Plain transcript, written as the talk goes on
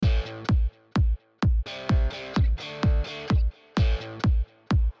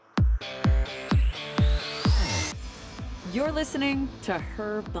You're listening to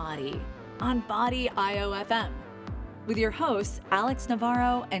Her Body on Body IOFM with your hosts Alex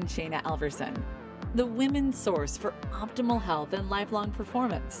Navarro and Shayna Alverson, the women's source for optimal health and lifelong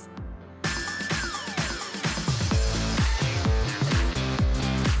performance.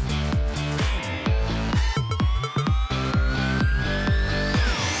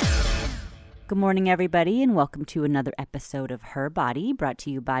 Good morning, everybody, and welcome to another episode of Her Body, brought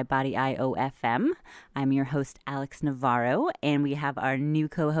to you by Body IOFM. I'm your host, Alex Navarro, and we have our new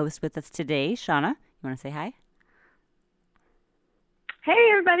co-host with us today, Shauna. You want to say hi? Hey,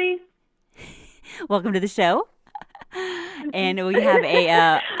 everybody. Welcome to the show. And we have a...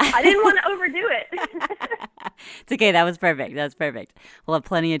 I didn't want to overdo it. It's okay. That was perfect. We'll have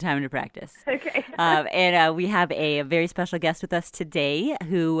plenty of time to practice. Okay. And we have a very special guest with us today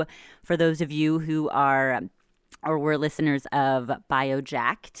who, for those of you who are or were listeners of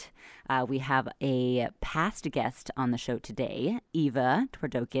BioJacked, we have a past guest on the show today, Eva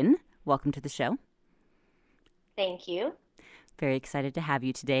Twardokens. Welcome to the show. Thank you. Very excited to have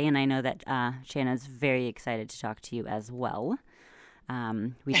you today, and I know that Shanna's very excited to talk to you as well.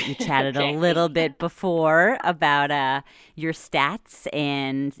 We chatted a little bit before about your stats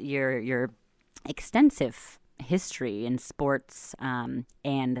and your extensive history in sports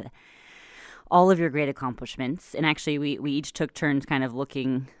and all of your great accomplishments. And actually, we each took turns kind of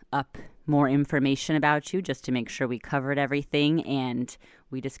looking up more information about you just to make sure we covered everything. And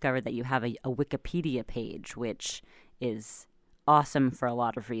we discovered that you have a Wikipedia page, which is awesome for a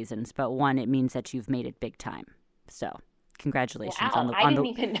lot of reasons. But one, it means that you've made it big time. So congratulations on the. I didn't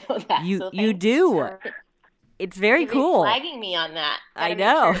even know that. You do. It's very cool. Flagging me on that. I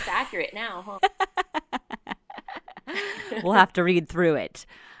know. Make sure it's accurate now. Huh? We'll have to read through it.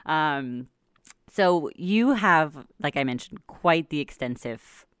 So you have, like I mentioned, quite the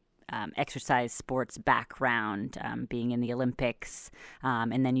extensive exercise sports background, being in the Olympics,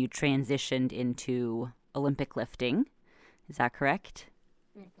 and then you transitioned into Olympic lifting. Is that correct?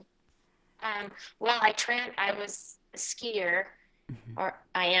 Well, I was a skier, or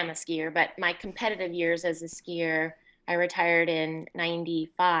I am a skier, but my competitive years as a skier, I retired in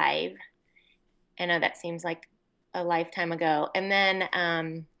 95. I know that seems like a lifetime ago. And then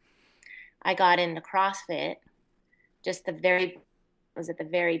I got into CrossFit at the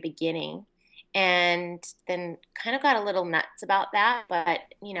very beginning, and then kind of got a little nuts about that, but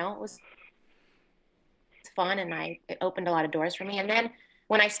it was fun, and it opened a lot of doors for me. And then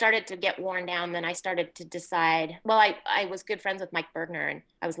when I started to get worn down, then I started to decide, well, I was good friends with Mike Bergner, and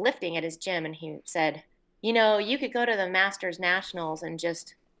I was lifting at his gym, and he said, you could go to the Masters Nationals and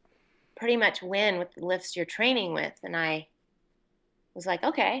just pretty much win with the lifts you're training with. And I was like,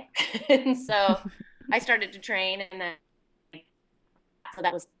 okay. And so I started to train, and then so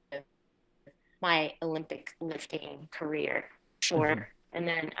that was my Olympic lifting career. Sure. Mm-hmm. And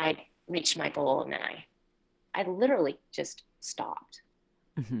then I reached my goal, and then I literally just stopped.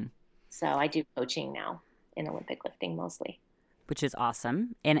 Mm-hmm. So I do coaching now in Olympic lifting mostly. Which is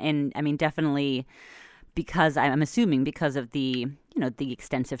awesome. And I mean, definitely because I'm assuming because of the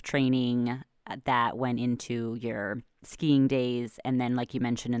extensive training that went into your skiing days, and then like you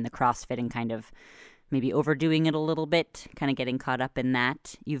mentioned in the CrossFit and kind of maybe overdoing it a little bit, kind of getting caught up in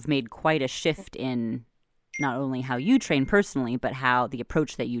that, you've made quite a shift in not only how you train personally, but how the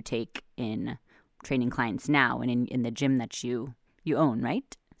approach that you take in training clients now and in the gym that you own,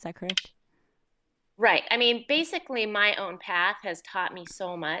 right? Is that correct? Right. I mean, basically my own path has taught me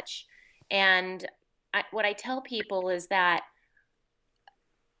so much. And what I tell people is that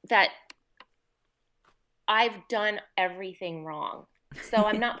I've done everything wrong. So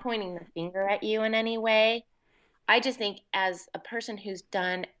I'm not pointing the finger at you in any way. I just think as a person who's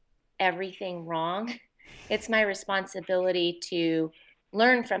done everything wrong, it's my responsibility to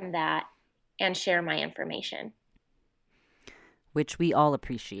learn from that and share my information. Which we all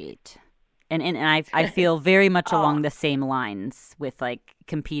appreciate. And I feel very much along the same lines with like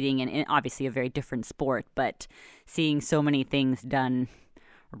competing in obviously a very different sport, but seeing so many things done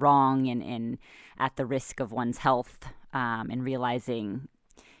wrong and at the risk of one's health, and realizing,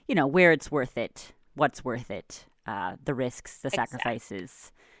 where it's worth it, what's worth it, the risks, the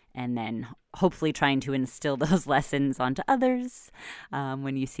sacrifices, and then hopefully trying to instill those lessons onto others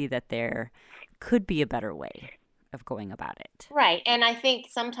when you see that there could be a better way of going about it. Right. And I think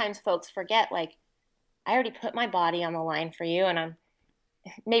sometimes folks forget, like, I already put my body on the line for you, and I'm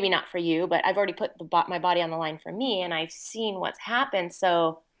maybe not for you, but I've already put my body on the line for me, and I've seen what's happened.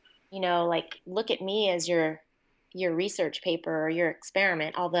 So, like, look at me as your research paper or your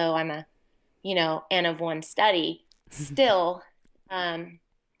experiment, although I'm a, N of one study, still,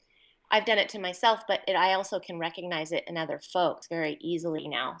 I've done it to myself, but I also can recognize it in other folks very easily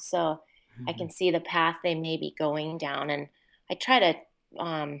now. So I can see the path they may be going down, and I try to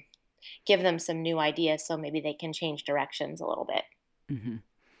give them some new ideas so maybe they can change directions a little bit. Mm-hmm.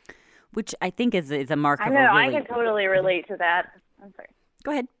 Which I think is a mark I of know, a really... I can totally relate to that. I'm sorry.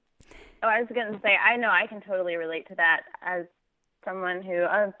 Go ahead. Oh, I was going to say, I know I can totally relate to that as someone who,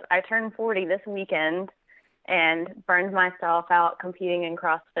 I turned 40 this weekend and burned myself out competing in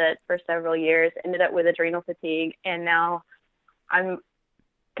CrossFit for several years, ended up with adrenal fatigue, and now I'm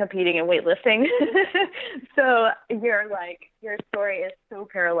competing in weightlifting. So your story is so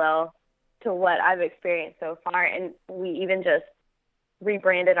parallel to what I've experienced so far. And we even just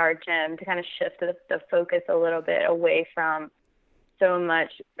rebranded our gym to kind of shift the focus a little bit away from so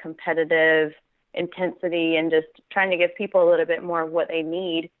much competitive intensity and just trying to give people a little bit more of what they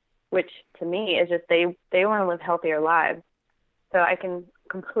need, which to me is just they want to live healthier lives. So I can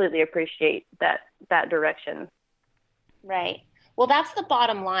completely appreciate that direction. Right. Well, that's the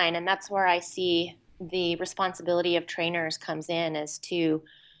bottom line, and that's where I see the responsibility of trainers comes in, is to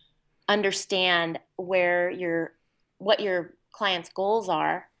understand what your clients' goals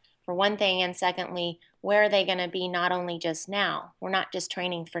are, for one thing, and secondly, where are they going to be not only just now? We're not just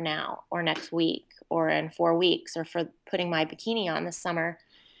training for now or next week or in 4 weeks or for putting my bikini on this summer.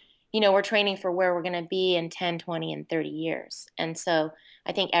 We're training for where we're going to be in 10, 20, and 30 years. And so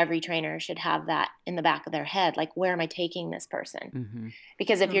I think every trainer should have that in the back of their head, like, where am I taking this person? Mm-hmm.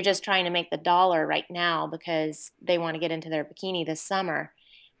 Because if you're just trying to make the dollar right now because they want to get into their bikini this summer,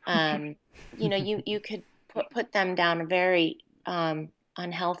 you could put them down a very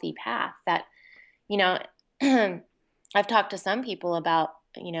unhealthy path that, I've talked to some people about,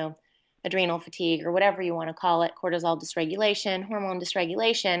 adrenal fatigue or whatever you want to call it, cortisol dysregulation, hormone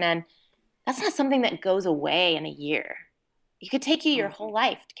dysregulation. And that's not something that goes away in a year. It could take you your whole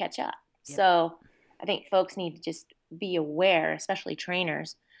life to catch up. Yep. So I think folks need to just be aware, especially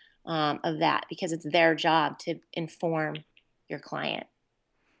trainers, of that, because it's their job to inform your client.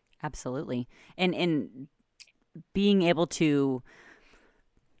 Absolutely. And being able to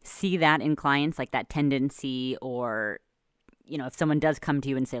see that in clients, like that tendency, or, if someone does come to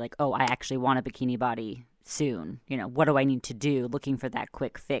you and say like, oh, I actually want a bikini body soon, what do I need to do? Looking for that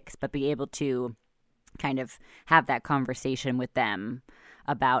quick fix, but be able to kind of have that conversation with them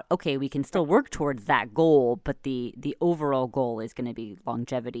about, okay, we can still work towards that goal, but the overall goal is going to be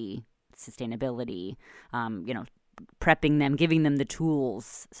longevity, sustainability, prepping them, giving them the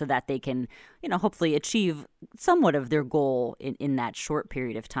tools so that they can, hopefully achieve somewhat of their goal in that short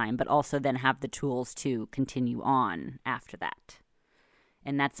period of time, but also then have the tools to continue on after that.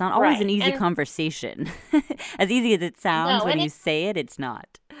 And that's not always an easy conversation. As easy as it sounds when you say it, it's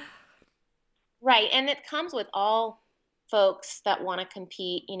not. Right. And it comes with all folks that want to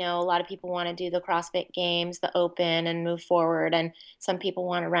compete. A lot of people want to do the CrossFit Games, the Open, and move forward. And some people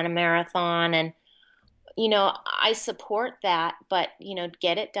want to run a marathon. And I support that, but,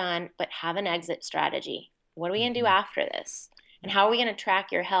 get it done, but have an exit strategy. What are we going to do after this? And how are we going to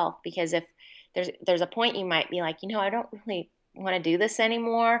track your health? Because if there's a point you might be like, I don't really want to do this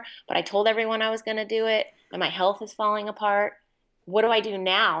anymore, but I told everyone I was going to do it and my health is falling apart. What do I do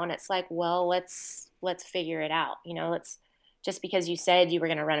now? And it's like, well, let's figure it out. Just because you said you were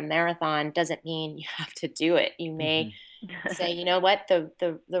going to run a marathon doesn't mean you have to do it. You may say, you know what,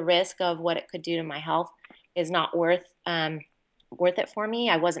 the risk of what it could do to my health is not worth it for me.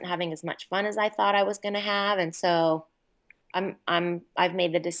 I wasn't having as much fun as I thought I was going to have, and so I've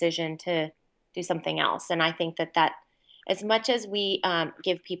made the decision to do something else. And I think that as much as we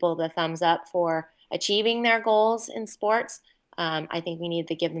give people the thumbs up for achieving their goals in sports, I think we need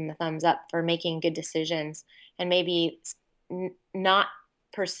to give them the thumbs up for making good decisions and maybe not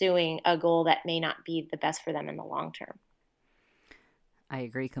pursuing a goal that may not be the best for them in the long term. I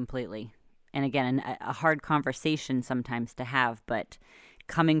agree completely. And again, a hard conversation sometimes to have, but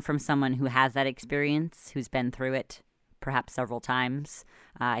coming from someone who has that experience, who's been through it perhaps several times,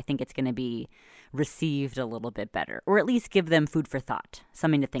 I think it's going to be received a little bit better, or at least give them food for thought,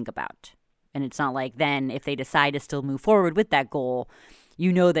 something to think about. And it's not like then if they decide to still move forward with that goal,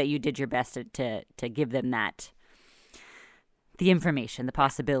 that you did your best to give them the information, the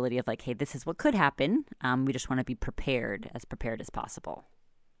possibility of like, hey, this is what could happen. We just want to be prepared as possible.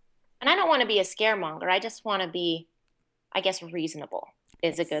 And I don't want to be a scaremonger. I just want to be, I guess, reasonable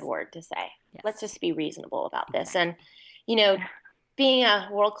is a good word to say. Yes. Let's just be reasonable about this. And, being a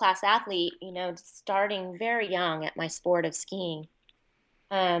world-class athlete, starting very young at my sport of skiing,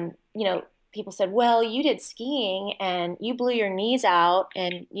 people said, well, you did skiing and you blew your knees out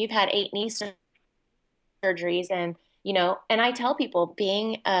and you've had 8 knee surgeries and And I tell people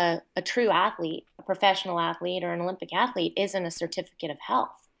being a true athlete, a professional athlete or an Olympic athlete isn't a certificate of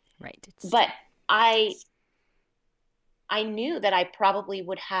health. Right. But I knew that I probably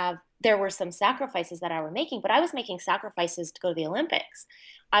would have, there were some sacrifices that I were making, but I was making sacrifices to go to the Olympics.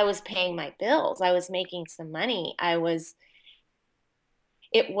 I was paying my bills. I was making some money.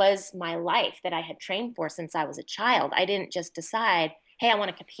 It was my life that I had trained for since I was a child. I didn't just decide, hey, I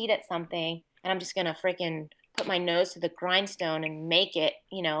want to compete at something and I'm just going to freaking put my nose to the grindstone and make it,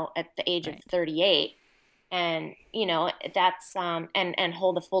 at the age of 38. And, that's, and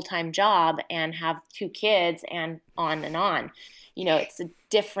hold a full-time job and have 2 kids and on and on. It's a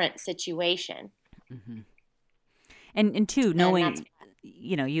different situation. Mm-hmm. And two, knowing,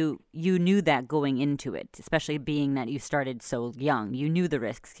 you knew that going into it, especially being that you started so young. You knew the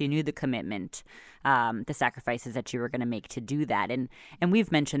risks, you knew the commitment, the sacrifices that you were going to make to do that. And we've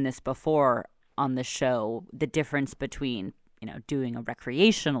mentioned this before on the show, the difference between, doing a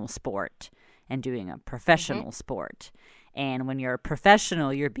recreational sport and doing a professional sport. And when you're a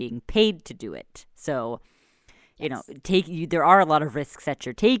professional, you're being paid to do it. So, there are a lot of risks that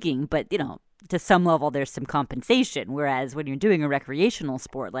you're taking, but, to some level, there's some compensation. Whereas when you're doing a recreational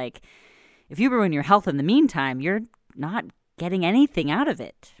sport, like if you ruin your health in the meantime, you're not getting anything out of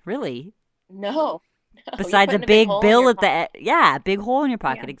it, really. No. Besides a big bill at big hole in your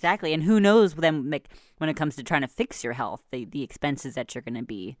pocket, exactly. And who knows then, like, when it comes to trying to fix your health, the expenses that you're going to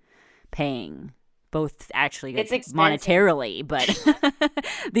be paying, both actually monetarily, but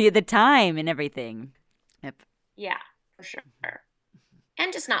the time and everything. Yep. Yeah, for sure.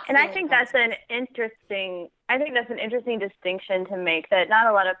 And just not. And I think that's an interesting distinction to make, that not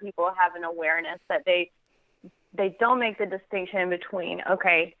a lot of people have an awareness that they don't make the distinction between,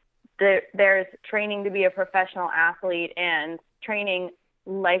 okay, there's training to be a professional athlete and training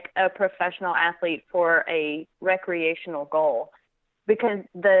like a professional athlete for a recreational goal, because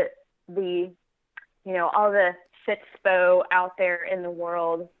all the fitspo out there in the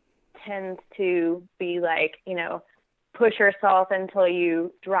world tends to be like, push yourself until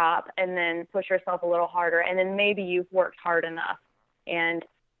you drop and then push yourself a little harder. And then maybe you've worked hard enough. And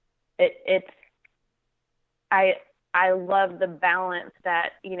I love the balance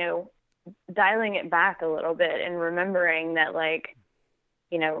that, dialing it back a little bit and remembering that, like,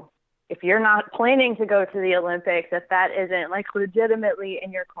 if you're not planning to go to the Olympics, if that isn't like legitimately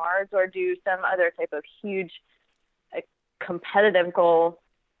in your cards, or do some other type of huge competitive goal,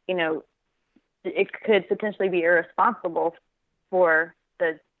 it could potentially be irresponsible for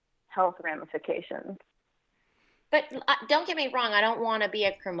the health ramifications. But don't get me wrong, I don't want to be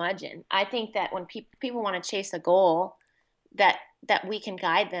a curmudgeon. I think that when people want to chase a goal, that we can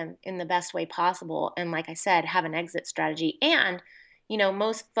guide them in the best way possible. And like I said, have an exit strategy. And,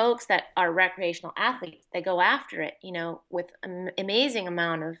 most folks that are recreational athletes, they go after it, with an amazing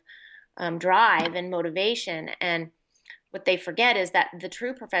amount of drive and motivation. And what they forget is that the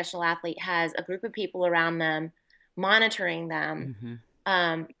true professional athlete has a group of people around them monitoring them.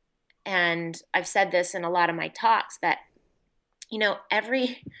 Mm-hmm. And I've said this in a lot of my talks that,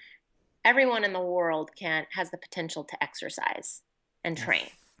 everyone in the world has the potential to exercise and train.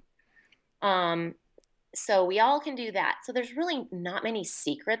 So we all can do that. So there's really not many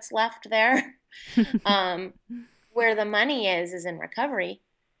secrets left there. Where the money is in recovery.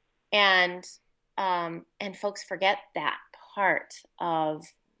 And folks forget that part of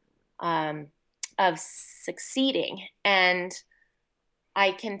succeeding. And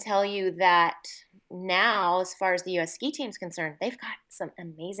I can tell you that now, as far as the U.S. ski team is concerned, they've got some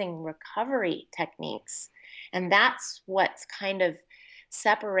amazing recovery techniques. And that's what's kind of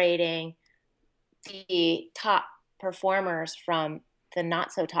separating the top performers from the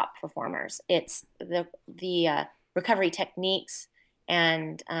not so top performers. It's the recovery techniques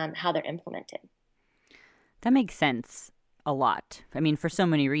and how they're implemented. That makes sense a lot. I mean, for so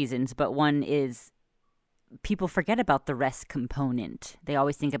many reasons, but one is people forget about the rest component. They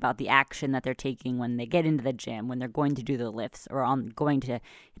always think about the action that they're taking when they get into the gym, when they're going to do the lifts or going to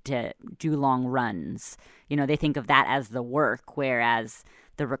do long runs. They think of that as the work, whereas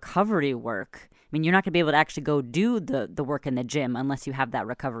the recovery work, I mean, you're not going to be able to actually go do the work in the gym unless you have that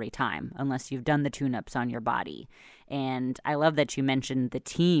recovery time, unless you've done the tune-ups on your body. And I love that you mentioned the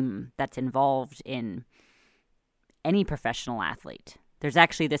team that's involved in any professional athlete. There's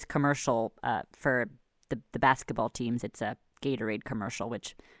actually this commercial for the basketball teams. It's a Gatorade commercial,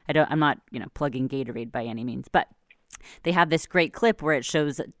 which I'm not plugging Gatorade by any means, but they have this great clip where it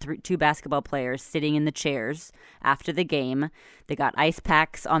shows two basketball players sitting in the chairs after the game. They got ice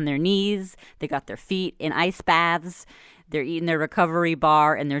packs on their knees. They got their feet in ice baths. they're eating their recovery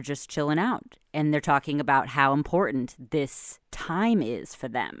bar and they're just chilling out. And they're talking about how important this time is for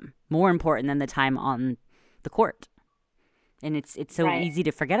them, more important than the time on the court. And it's so easy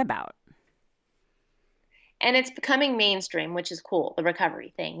to forget about. And it's becoming mainstream, which is cool, the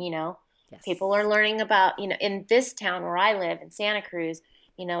recovery thing, Yes. People are learning about, in this town where I live in Santa Cruz,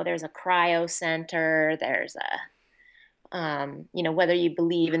 there's a cryo center, there's whether you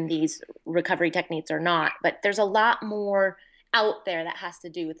believe in these recovery techniques or not, but there's a lot more out there that has to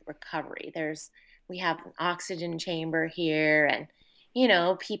do with recovery. We have an oxygen chamber here, and,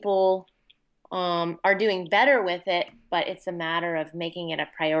 people are doing better with it, but it's a matter of making it a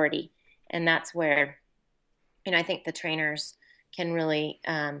priority. And that's where, I think the trainers can really,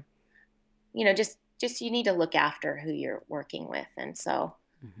 just you need to look after who you're working with. And so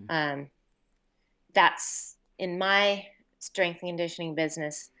that's in my strength and conditioning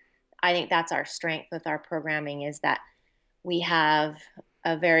business. I think that's our strength with our programming, is that we have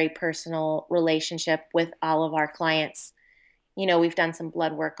a very personal relationship with all of our clients. We've done some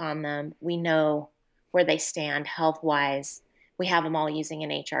blood work on them. We know where they stand health-wise. We have them all using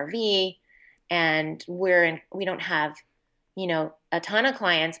an HRV, and we don't have, a ton of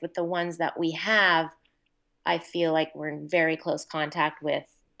clients, but the ones that we have, I feel like we're in very close contact with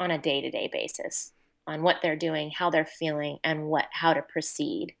on a day-to-day basis on what they're doing, how they're feeling, and how to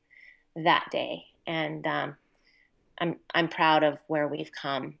proceed that day. And I'm proud of where we've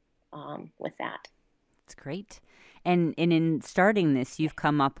come with that. That's great. And in starting this, you've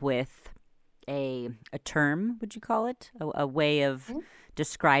come up with a term, would you call it? A way of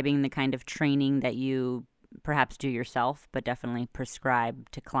describing the kind of training that you perhaps do yourself, but definitely prescribe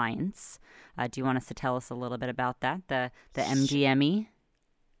to clients. Do you want us to tell us a little bit about that, the MDME?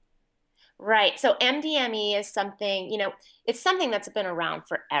 Right. So MDME is something, it's something that's been around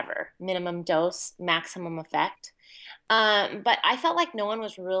forever. Minimum dose, maximum effect. But I felt like no one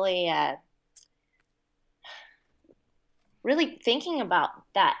was really thinking about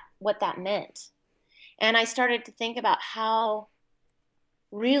that, what that meant. And I started to think about how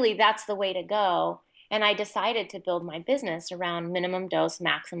really that's the way to go. And I decided to build my business around minimum dose,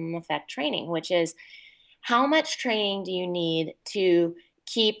 maximum effect training, which is how much training do you need to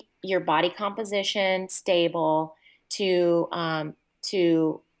keep your body composition stable, to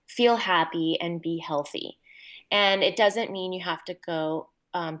feel happy and be healthy. And it doesn't mean you have to go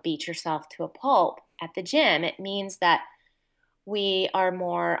beat yourself to a pulp at the gym. It means that we are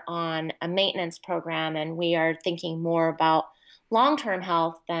more on a maintenance program, and we are thinking more about long-term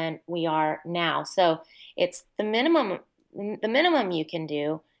health than we are now. So it's the minimum you can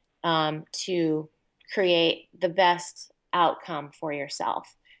do to create the best outcome for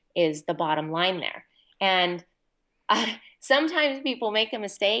yourself is the bottom line there. And sometimes people make a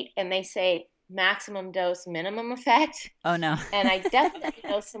mistake and they say maximum dose, minimum effect. Oh, no. And I definitely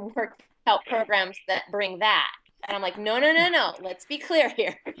know some workout programs that bring that. And I'm like, no. Let's be clear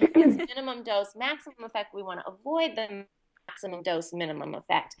here. It's minimum dose, maximum effect. We want to avoid the maximum dose, minimum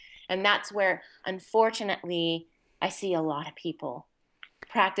effect. And that's where, unfortunately, I see a lot of people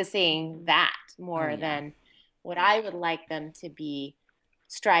practicing that more than what I would like them to be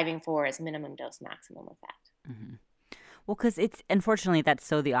striving for is minimum dose, maximum effect. Mm-hmm. Well, because unfortunately, that's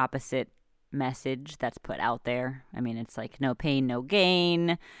so the opposite message that's put out there. I mean, it's like no pain, no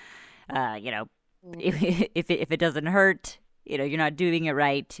gain. If it doesn't hurt, you're not doing it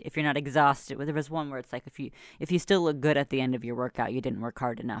right. If you're not exhausted, there was one where it's like if you still look good at the end of your workout, you didn't work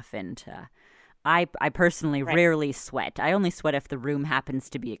hard enough. And I personally rarely sweat. I only sweat if the room happens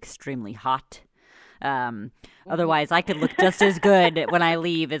to be extremely hot. Otherwise, I could look just as good when I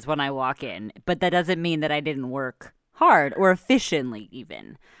leave as when I walk in. But that doesn't mean that I didn't work hard or efficiently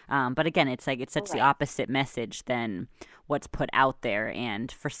even. But again, it's like it's such the opposite message than what's put out there.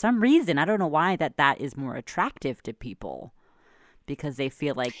 And for some reason, I don't know why that is more attractive to people, because they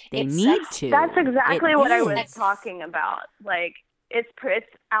feel like they need to. That's exactly what I was talking about. Like it's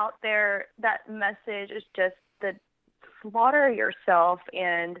out there. That message is just the slaughter yourself,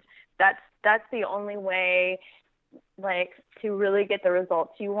 and that's the only way, like, to really get the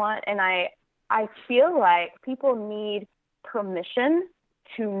results you want. And I feel like people need permission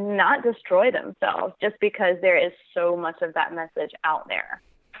to not destroy themselves just because there is so much of that message out there.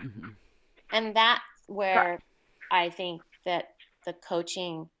 Mm-hmm. And that's where I think that the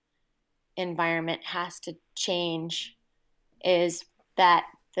coaching environment has to change, is that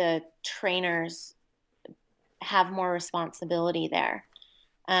the trainers have more responsibility there.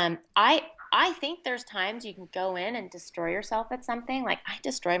 I think there's times you can go in and destroy yourself at something. Like I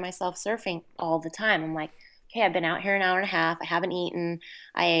destroy myself surfing all the time. I'm like, okay, I've been out here an hour and a half. I haven't eaten.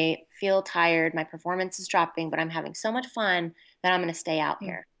 I feel tired. My performance is dropping, but I'm having so much fun that I'm going to stay out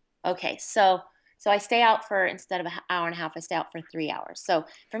here. Okay. So I stay out for, instead of an hour and a half, I stay out for 3 hours. So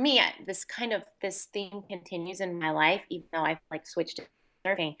for me, this theme continues in my life, even though I've like switched to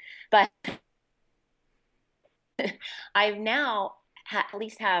surfing, but I've now at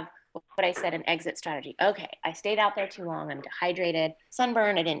least have what I said, an exit strategy. Okay, I stayed out there too long. I'm dehydrated,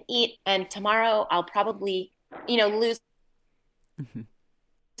 sunburned, I didn't eat. And tomorrow I'll probably, lose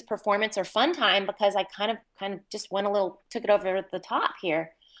performance or fun time because I kind of just took it over the top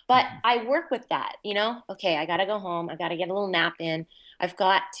here. But I work with that, okay, I got to go home. I got to get a little nap in. I've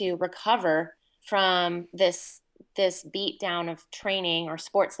got to recover from this beat down of training or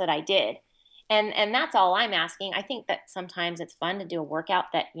sports that I did. And that's all I'm asking. I think that sometimes it's fun to do a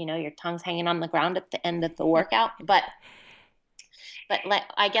workout that, your tongue's hanging on the ground at the end of the workout. But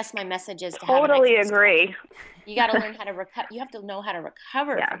I guess my message is to totally agree. You got to learn how to recover. You have to know how to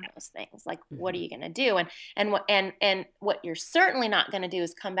recover from those things. Like, what are you going to do? And what you're certainly not going to do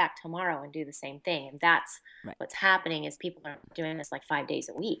is come back tomorrow and do the same thing. And that's what's happening, is people are doing this like 5 days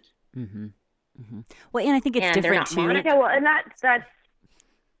a week. Mm-hmm. Mm-hmm. Well, and I think it's different too. Yeah, well, and that's.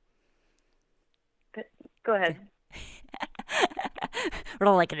 Go ahead. We're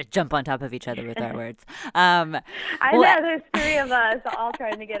all like going to jump on top of each other with our words. I know there's 3 of us all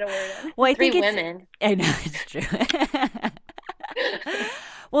trying to get a word in. Well, I think 3 women. I know, it's true.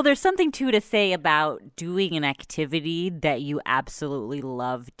 Well, there's something too to say about doing an activity that you absolutely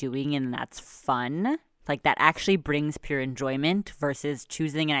love doing and that's fun. Like that actually brings pure enjoyment versus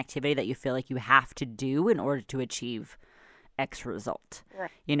choosing an activity that you feel like you have to do in order to achieve X result.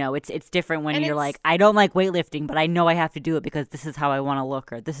 Right. It's different when you're like, I don't like weightlifting, but I know I have to do it because this is how I want to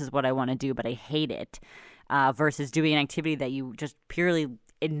look, or this is what I want to do, but I hate it. Versus doing an activity that you just purely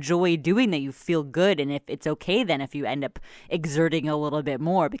enjoy doing, that you feel good. And if it's okay, then if you end up exerting a little bit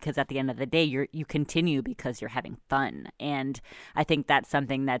more, because at the end of the day, you continue because you're having fun. And I think that's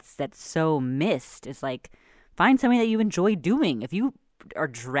something that's so missed, is like, find something that you enjoy doing. If you are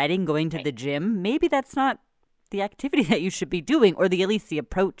dreading going to the gym, maybe that's not the activity that you should be doing, or at least the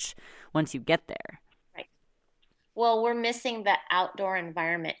approach once you get there. Right. Well, we're missing the outdoor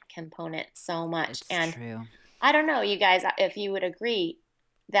environment component so much. It's and true. I don't know, you guys, if you would agree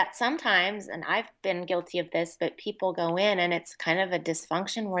that sometimes, and I've been guilty of this, but people go in and it's kind of a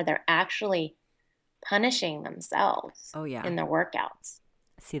dysfunction where they're actually punishing themselves in their workouts.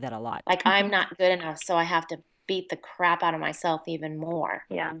 I see that a lot. Like, I'm not good enough, so I have to beat the crap out of myself even more.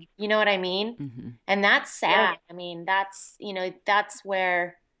 Yeah. You know what I mean? Mm-hmm. And that's sad. Yeah. I mean, that's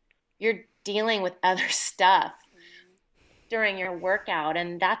where you're dealing with other stuff during your workout,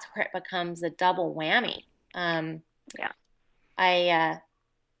 and that's where it becomes a double whammy. I'm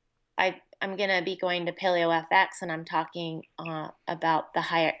going to be going to Paleo FX, and I'm talking about the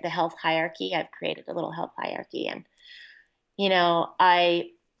health hierarchy. I've created a little health hierarchy, and I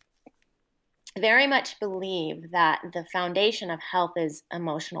very much believe that the foundation of health is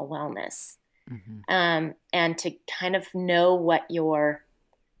emotional wellness. Mm-hmm. And to kind of know what your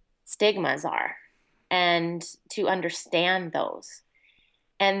stigmas are and to understand those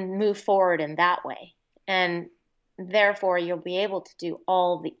and move forward in that way. And therefore, you'll be able to do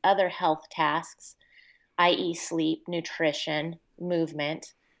all the other health tasks, i.e. sleep, nutrition,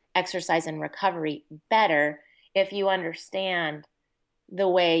 movement, exercise, and recovery better if you understand the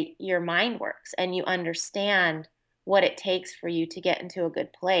way your mind works and you understand what it takes for you to get into a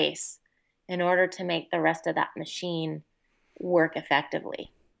good place in order to make the rest of that machine work effectively.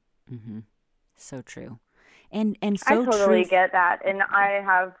 Mm-hmm. So true. And so I totally get that. And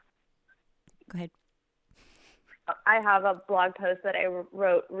Go ahead. I have a blog post that I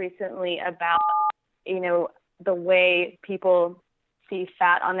wrote recently about, the way people see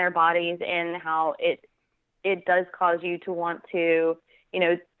fat on their bodies and how it does cause you to want to,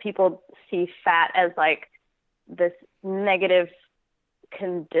 people see fat as like this negative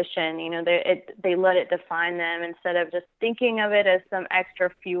condition, they let it define them instead of just thinking of it as some extra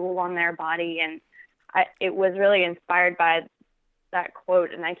fuel on their body. And it was really inspired by that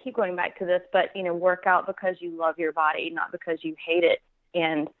quote. And I keep going back to this, but, work out because you love your body, not because you hate it.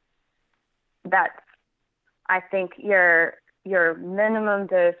 And that's, I think, your minimum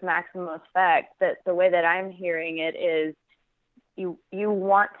dose, maximum effect, that the way that I'm hearing it is you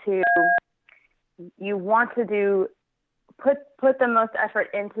want to put the most effort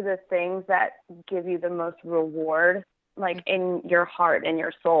into the things that give you the most reward, like in your heart and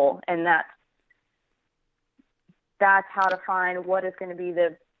your soul. And that's how to find what is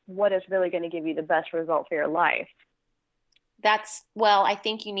really going to give you the best result for your life. well, I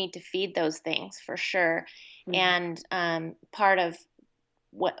think you need to feed those things for sure. And part of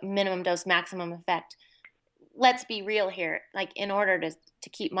what minimum dose, maximum effect, let's be real here. Like, in order to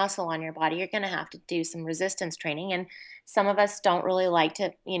keep muscle on your body, you're going to have to do some resistance training. And some of us don't really like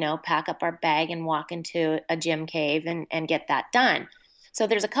to, pack up our bag and walk into a gym cave and get that done. So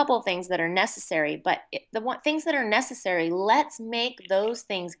there's a couple of things that are necessary, but things that are necessary, let's make those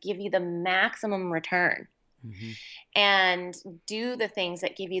things give you the maximum return. And do the things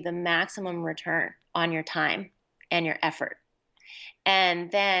that give you the maximum return on your time and your effort.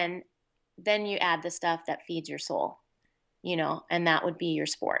 And then you add the stuff that feeds your soul, and that would be your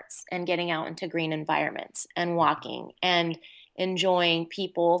sports and getting out into green environments and walking and enjoying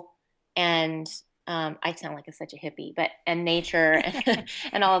people. And I sound like such a hippie, and nature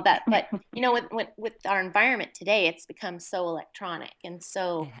and all of that. But, with our environment today, it's become so electronic and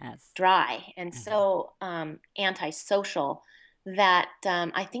so dry and so antisocial that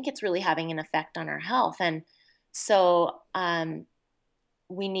I think it's really having an effect on our health. And so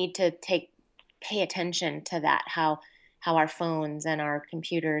we need to pay attention to that, how our phones and our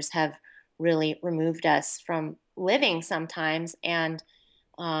computers have really removed us from living sometimes. And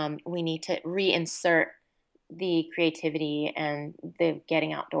we need to reinsert the creativity and the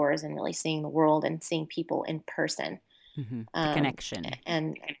getting outdoors and really seeing the world and seeing people in person. The connection.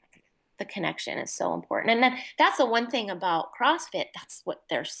 And the connection is so important. And then that's the one thing about CrossFit. That's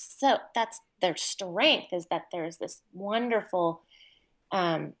their strength, is that there's this wonderful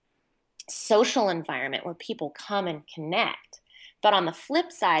social environment where people come and connect. But on the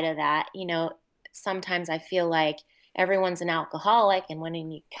flip side of that, sometimes I feel like everyone's an alcoholic, and when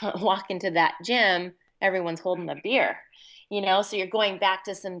you walk into that gym, everyone's holding a beer, so you're going back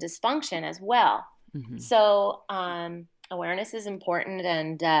to some dysfunction as well. So awareness is important,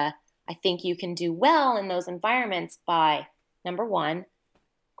 and I think you can do well in those environments by, number one,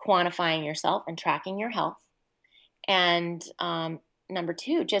 quantifying yourself and tracking your health, and number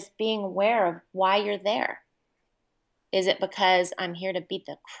two, just being aware of why you're there. Is it because I'm here to beat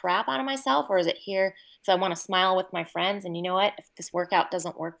the crap out of myself, or is it here so I want to smile with my friends? And you know what? If this workout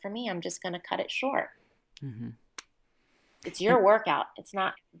doesn't work for me, I'm just going to cut it short. It's your workout. It's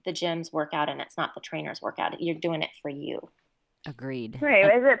not the gym's workout, and it's not the trainer's workout. You're doing it for you. Agreed. Right.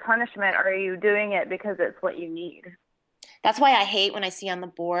 Is it punishment, or are you doing it because it's what you need? That's why I hate when I see on the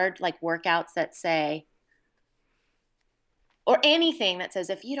board like workouts that say, or anything that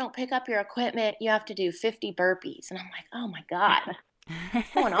says, if you don't pick up your equipment, you have to do 50 burpees. And I'm like, oh my God, what's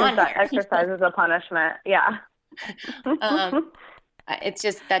going on here? Exercise is a punishment. Yeah. It's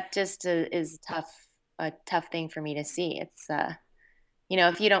just, that just is a tough thing for me to see. It's,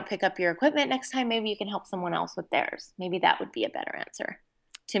 if you don't pick up your equipment next time, maybe you can help someone else with theirs. Maybe that would be a better answer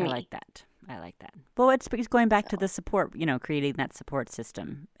to me. I like that. Well, it's going back to the support, creating that support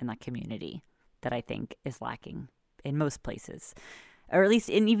system in that community that I think is lacking in most places, or at least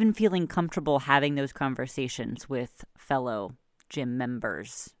in even feeling comfortable having those conversations with fellow gym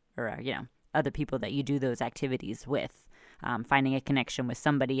members or, other people that you do those activities with, finding a connection with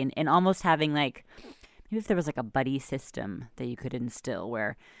somebody and almost having like, maybe if there was like a buddy system that you could instill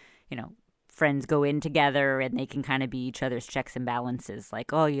where, friends go in together and they can kind of be each other's checks and balances.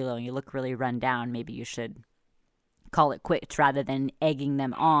 Like, oh, you look really run down. Maybe you should call it quits rather than egging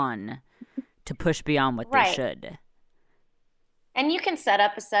them on to push beyond what they should. And you can set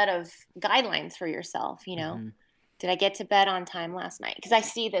up a set of guidelines for yourself, Did I get to bed on time last night? Because I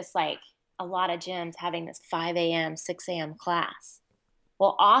see this, like, a lot of gyms having this 5 a.m., 6 a.m. class.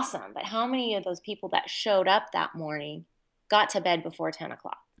 Well, awesome. But how many of those people that showed up that morning got to bed before 10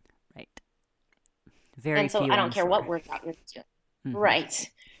 o'clock? Right. Very And so few, I don't I'm care sure. what workout you're doing.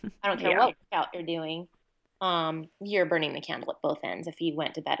 Right. I don't care what workout you're doing. You're burning the candle at both ends if you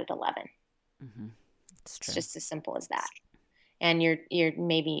went to bed at 11. It's just as simple as that. And you're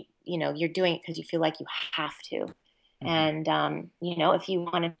maybe, you're doing it because you feel like you have to. And, if you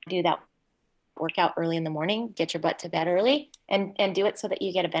want to do that workout early in the morning, get your butt to bed early and do it so that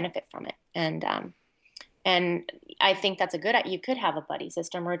you get a benefit from it. And I think that's you could have a buddy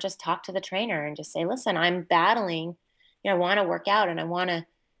system, or just talk to the trainer and just say, listen, I'm battling, I want to work out and I want to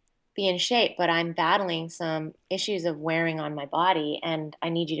be in shape, but I'm battling some issues of wearing on my body, and I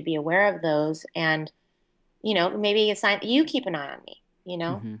need you to be aware of those. And, maybe you keep an eye on me,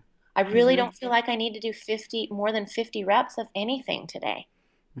 I really don't feel like I need to do more than 50 reps of anything today.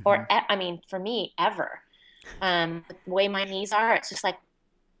 Or, for me, ever. The way my knees are, it's just like,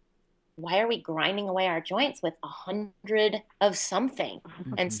 why are we grinding away our joints with 100 of something?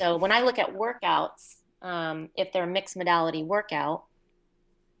 And so when I look at workouts, if they're a mixed modality workout,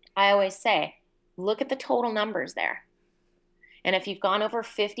 I always say, look at the total numbers there. And if you've gone over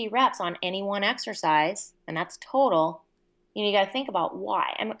 50 reps on any one exercise, and that's total, you got to think about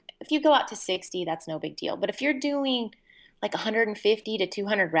why. And if you go out to 60, that's no big deal. But if you're doing like 150 to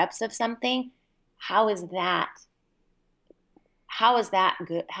 200 reps of something, how is that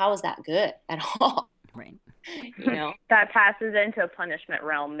good? How is that good at all? Right. That passes into a punishment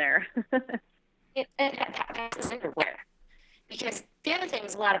realm there. It passes everywhere. Because the other thing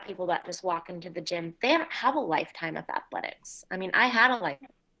is, a lot of people that just walk into the gym, they don't have a lifetime of athletics. I mean, I had a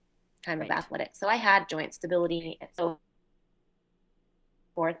lifetime of athletics, so I had joint stability and so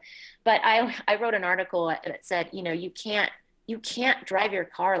forth. But I wrote an article that said, you can't drive your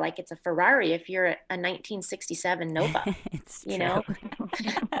car like it's a Ferrari if you're a 1967 Nova. It's you true. know,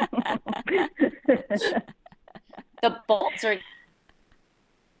 the bolts are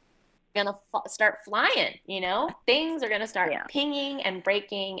gonna start flying. Things are gonna start pinging and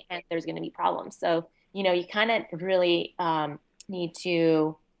breaking, and there's gonna be problems. So you kind of really need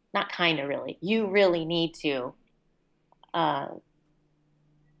to, not kind of really, you really need to have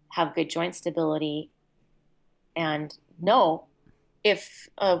good joint stability and know if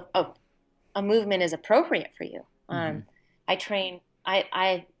a movement is appropriate for you. I train.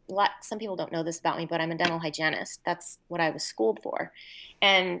 Some people don't know this about me, but I'm a dental hygienist. That's what I was schooled for,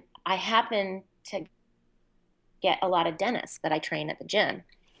 and I happen to get a lot of dentists that I train at the gym,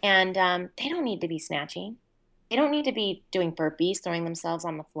 and they don't need to be snatching. They don't need to be doing burpees, throwing themselves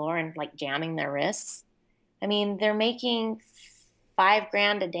on the floor and like jamming their wrists. I mean, they're making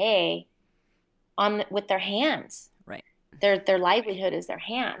 $5,000 a day with their hands. Right. Their livelihood is their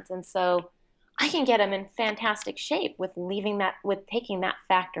hands, and so I can get them in fantastic shape with taking that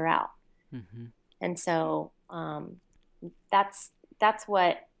factor out. And so that's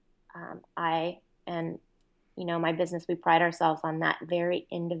what I and my business, we pride ourselves on that very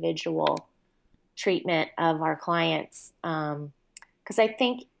individual treatment of our clients, because I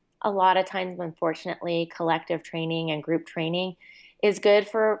think a lot of times, unfortunately, collective training and group training is good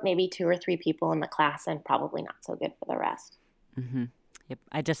for maybe 2 or 3 people in the class and probably not so good for the rest. Yep.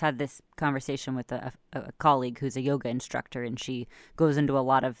 I just had this conversation with a colleague who's a yoga instructor, and she goes into a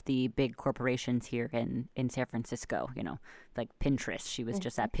lot of the big corporations here in San Francisco, like Pinterest. She was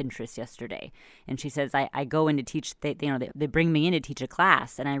just at Pinterest yesterday, and she says, I go in to teach, they bring me in to teach a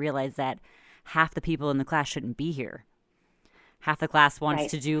class, and I realize that half the people in the class shouldn't be here. Half the class wants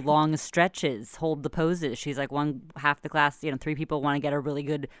to do long stretches, hold the poses. She's like, half the class, 3 people want to get a really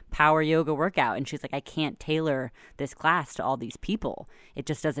good power yoga workout. And she's like, I can't tailor this class to all these people. It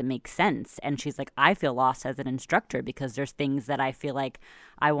just doesn't make sense. And she's like, I feel lost as an instructor because there's things that I feel like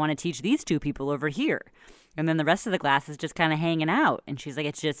I want to teach these 2 people over here. And then the rest of the class is just kind of hanging out. And she's like,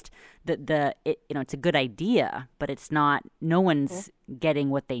 it's just it's a good idea, but it's not, no one's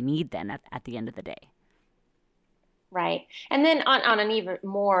getting what they need then at the end of the day. Right. And then on an even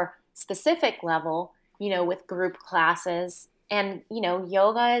more specific level, with group classes and,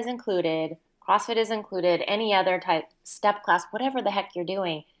 yoga is included, CrossFit is included, any other type step class, whatever the heck you're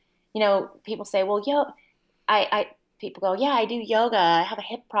doing. People say, well, people go, yeah, I do yoga. I have a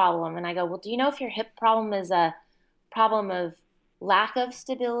hip problem. And I go, well, do you know if your hip problem is a problem of lack of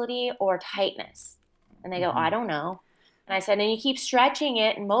stability or tightness? And they go, I don't know. And I said, and you keep stretching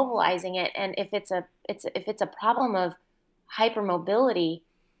it and mobilizing it. And if it's a problem of hypermobility,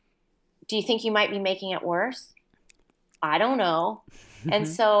 do you think you might be making it worse? I don't know. And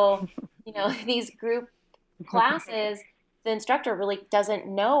so, these group classes, the instructor really doesn't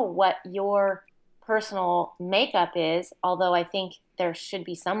know what your personal makeup is, although I think there should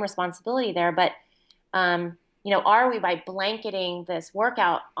be some responsibility there. But, are we, by blanketing this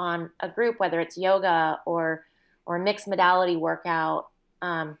workout on a group, whether it's yoga or a mixed modality workout,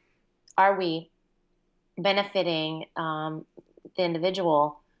 are we benefiting the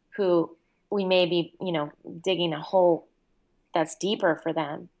individual who we may be, digging a hole that's deeper for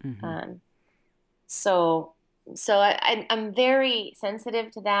them? So I'm very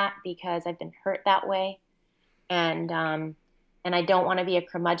sensitive to that because I've been hurt that way, and I don't want to be a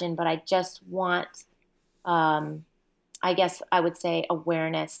curmudgeon, but I just want, I guess I would say,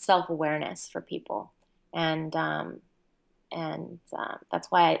 self-awareness for people. And that's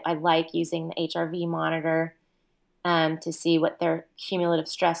why I like using the HRV monitor to see what their cumulative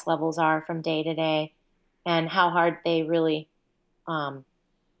stress levels are from day to day and how hard they really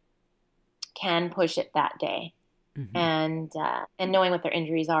can push it that day. And knowing what their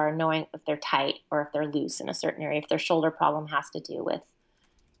injuries are, and knowing if they're tight or if they're loose in a certain area, if their shoulder problem has to do with,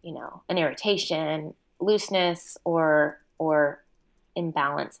 an irritation, looseness, or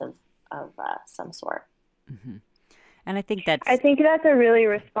imbalance of some sort. And I think that's a really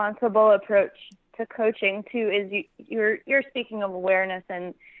responsible approach to coaching too is you're speaking of awareness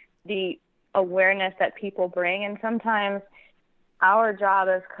and the awareness that people bring, and sometimes our job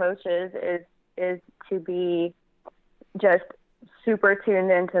as coaches is to be just super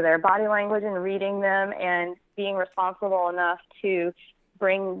tuned into their body language and reading them and being responsible enough to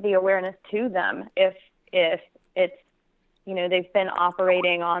bring the awareness to them if it's, you know, they've been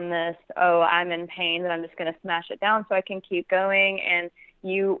operating on this, oh, I'm in pain, then I'm just going to smash it down so I can keep going. And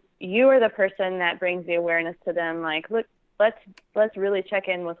you are the person that brings the awareness to them. Like, look, let's really check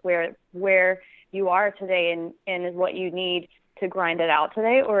in with where you are today, and is what you need to grind it out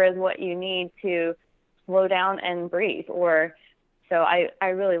today, or is what you need to slow down and breathe. Or so I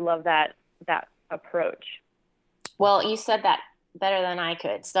really love that approach. Well, you said that better than I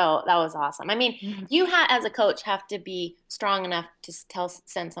could. So that was awesome. I mean, you as a coach have to be strong enough to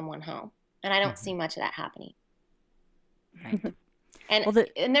send someone home. And I don't see much of that happening. Right.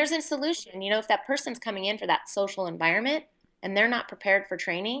 And there's a solution. You know, if that person's coming in for that social environment and they're not prepared for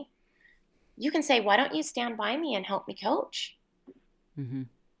training, you can say, why don't you stand by me and help me coach? Mm-hmm.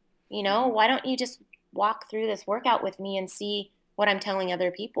 You know, why don't you just walk through this workout with me and see what I'm telling other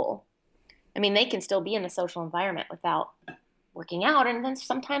people? I mean, they can still be in a social environment without working out. And then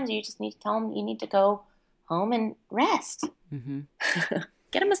sometimes you just need to tell them you need to go home and rest. Mm-hmm.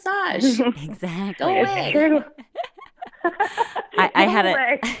 Get a massage. Exactly. Go away. I had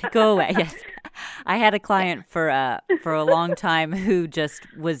a go away. Yes, I had a client for a long time who just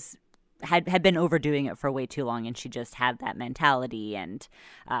had been overdoing it for way too long, and she just had that mentality, and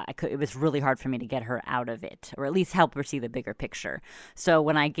it was really hard for me to get her out of it, or at least help her see the bigger picture. So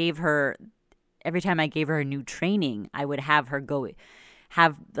when every time I gave her a new training, I would have her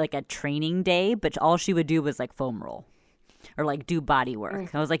have like a training day, but all she would do was like foam roll or like do body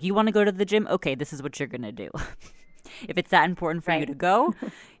work. I was like, you want to go to the gym? Okay, this is what you're going to do. If it's that important for you to go,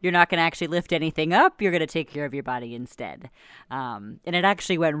 you're not going to actually lift anything up. You're going to take care of your body instead. And it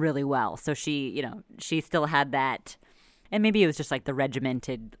actually went really well. So she still had that. And maybe it was just like the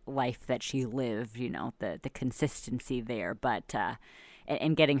regimented life that she lived, you know, the consistency there. But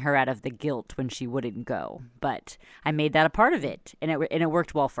and getting her out of the guilt when she wouldn't go. But I made that a part of it, and it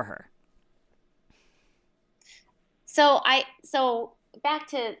worked well for her. So back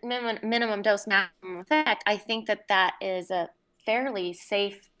to minimum dose, maximum effect, I think that is a fairly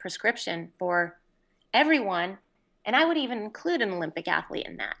safe prescription for everyone, and I would even include an Olympic athlete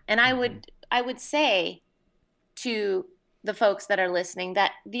in that. And I would say to the folks that are listening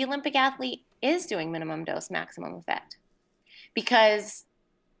that the Olympic athlete is doing minimum dose, maximum effect, because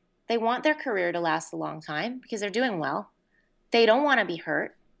they want their career to last a long time because they're doing well. They don't want to be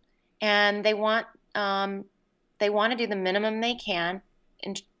hurt, and they want to do the minimum they can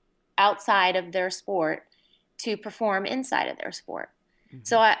outside of their sport to perform inside of their sport. Mm-hmm.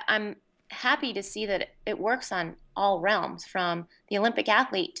 So I'm happy to see that it works on all realms, from the Olympic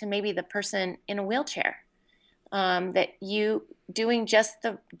athlete to maybe the person in a wheelchair. That you doing just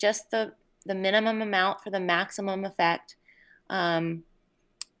the minimum amount for the maximum effect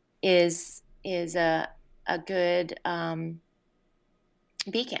is a good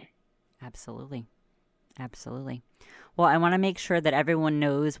beacon. Absolutely. Well, I want to make sure that everyone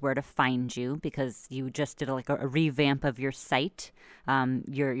knows where to find you, because you just did a revamp of your site.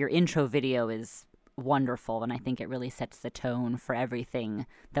 Your intro video is wonderful, and I think it really sets the tone for everything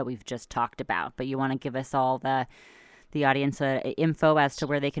that we've just talked about. But you want to give us all the audience info as to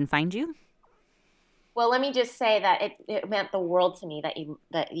where they can find you? Well, let me just say that it meant the world to me that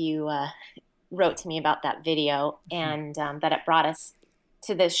you wrote to me about that video, and that it brought us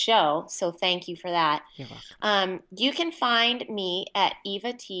to this show. So thank you for that. You're welcome. You can find me at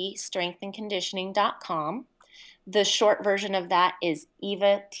evatsconditioning.com. The short version of that is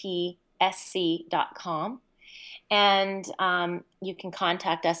evatsc.com. And you can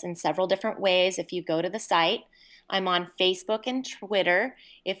contact us in several different ways if you go to the site. I'm on Facebook and Twitter.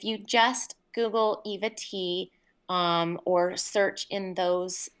 If you just Google Eva T or search in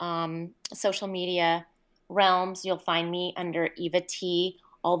those social media realms, you'll find me under Eva T.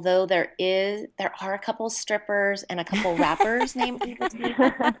 Although there are a couple strippers and a couple rappers named Eva T.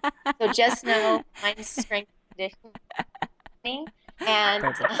 So just know I'm strength conditioning.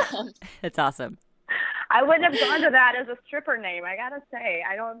 And that's awesome. I wouldn't have gone to that as a stripper name. I gotta say,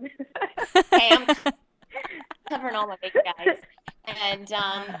 I don't. Hey, I'm covering all my big guys, and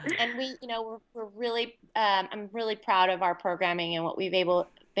we, we're really, I'm really proud of our programming and what we've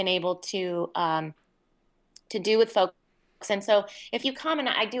been able to do with folks. And so if you come and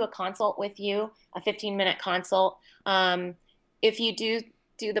I do a consult with you, a 15-minute consult, if you do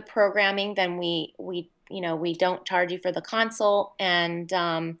the programming, then we don't charge you for the consult. And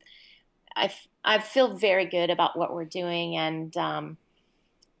I feel very good about what we're doing, and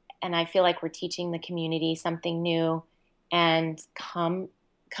I feel like we're teaching the community something new. And come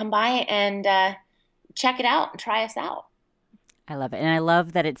by and check it out and try us out. I love it. And I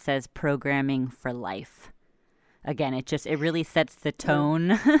love that it says programming for life. Again, it really sets the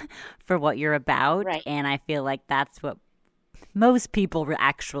tone for what you're about. Right. And I feel like that's what most people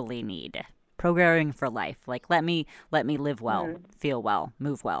actually need. Programming for life. Like, let me live well, feel well,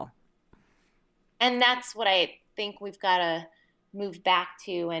 move well. And that's what I think we've got to move back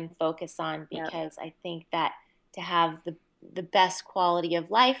to and focus on, because I think that to have the best quality of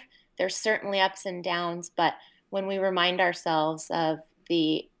life, there's certainly ups and downs, but when we remind ourselves of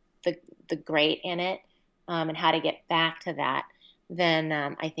the great in it, and how to get back to that, then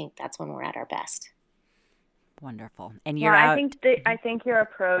I think that's when we're at our best. Wonderful. And you're out. I think your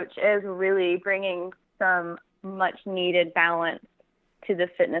approach is really bringing some much needed balance to the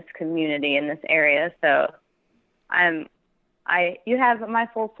fitness community in this area. So you have my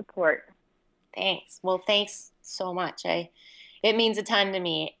full support. Thanks. Well, thanks so much. It means a ton to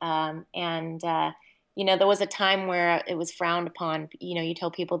me. There was a time where it was frowned upon. You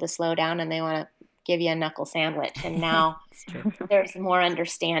tell people to slow down and they want to give you a knuckle sandwich. And now there's more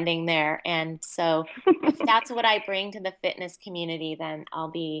understanding there. And so if that's what I bring to the fitness community, then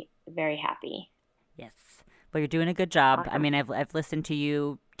I'll be very happy. Yes. Well, you're doing a good job. Awesome. I mean, I've listened to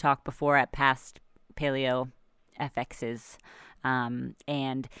you talk before at past Paleo FXs.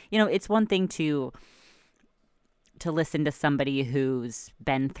 And it's one thing to listen to somebody who's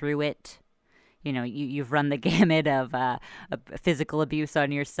been through it. You've run the gamut of physical abuse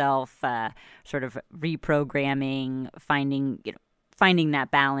on yourself, sort of reprogramming, finding that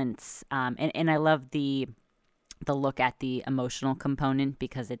balance. And I love the look at the emotional component,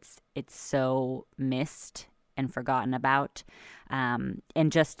 because it's so missed and forgotten about.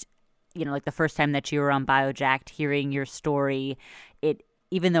 And just, like the first time that you were on BioJacked, hearing your story,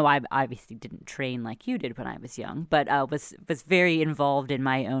 even though I obviously didn't train like you did when I was young, but was very involved in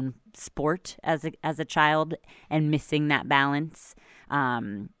my own sport as a child and missing that balance.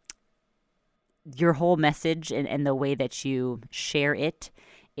 Your whole message and the way that you share it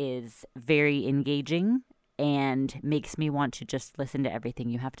is very engaging and makes me want to just listen to everything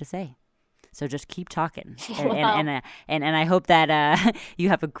you have to say. So just keep talking, and I hope that you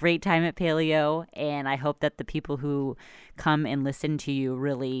have a great time at Paleo, and I hope that the people who come and listen to you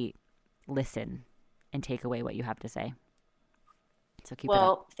really listen and take away what you have to say. So keep it up.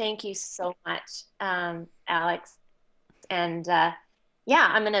 Well, thank you so much, Alex, and I'm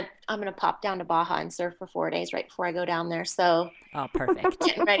gonna pop down to Baja and surf for 4 days right before I go down there. So perfect.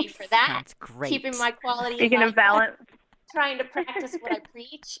 Getting ready for that. That's great. Keeping my quality. Speaking of balance. Trying to practice what I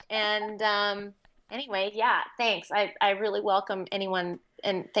preach. And anyway, thanks. I really welcome anyone,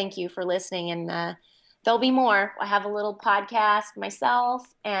 and thank you for listening. And there'll be more. I have a little podcast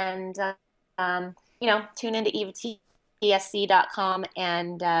myself, and tune into evatsc.com,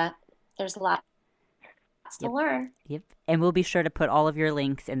 and there's a lot to learn. Yep. And we'll be sure to put all of your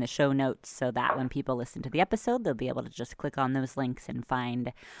links in the show notes so that when people listen to the episode, they'll be able to just click on those links and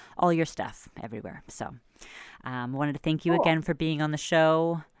find all your stuff everywhere. So wanted to thank you again for being on the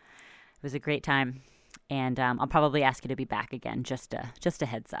show. It was a great time. And I'll probably ask you to be back again, just a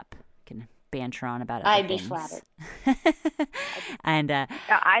heads up. Can banter on about other things. I'd be flattered. And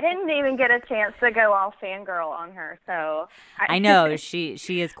I didn't even get a chance to go all fangirl on her, so I know she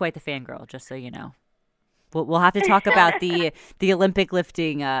is quite the fangirl, just so you know. We'll have to talk about the Olympic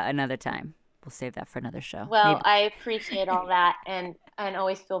lifting another time. We'll save that for another show. Well, maybe. I appreciate all that, and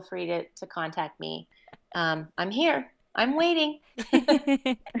always feel free to contact me. I'm here. I'm waiting.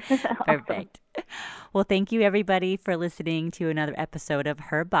 Perfect. Well, thank you, everybody, for listening to another episode of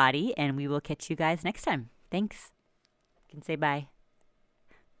Her Body, and we will catch you guys next time. Thanks. You can say bye.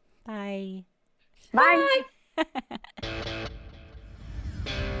 Bye. Bye.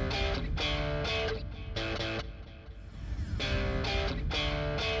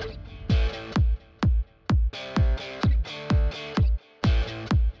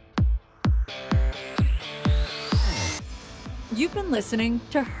 You've been listening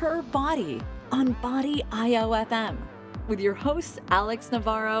to Her Body on Body IOFM with your hosts Alex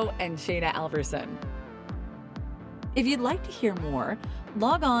Navarro and Shayna Alverson. If you'd like to hear more,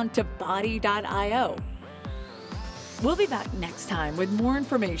 log on to body.io. We'll be back next time with more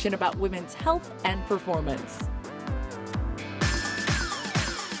information about women's health and performance.